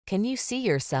Can you see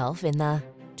yourself in the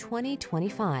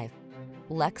 2025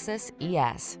 Lexus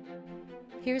ES?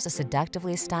 Here's a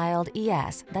seductively styled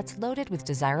ES that's loaded with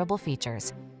desirable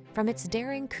features. From its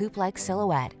daring coupe-like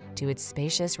silhouette to its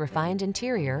spacious, refined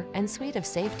interior and suite of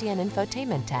safety and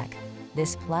infotainment tech,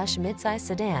 this plush midsize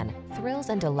sedan thrills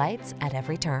and delights at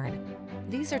every turn.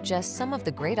 These are just some of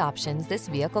the great options this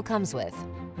vehicle comes with: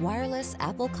 wireless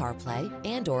Apple Carplay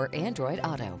and/or Android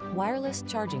Auto, wireless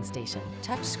charging station,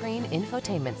 touchscreen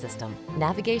infotainment system,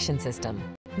 navigation system,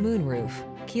 moonroof,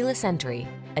 keyless entry,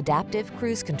 adaptive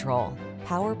cruise control,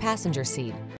 power passenger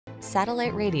seat,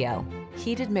 satellite radio,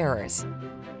 heated mirrors.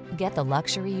 Get the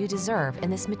luxury you deserve in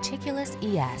this meticulous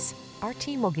ES. Our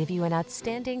team will give you an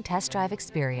outstanding test drive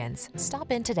experience.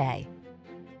 Stop in today.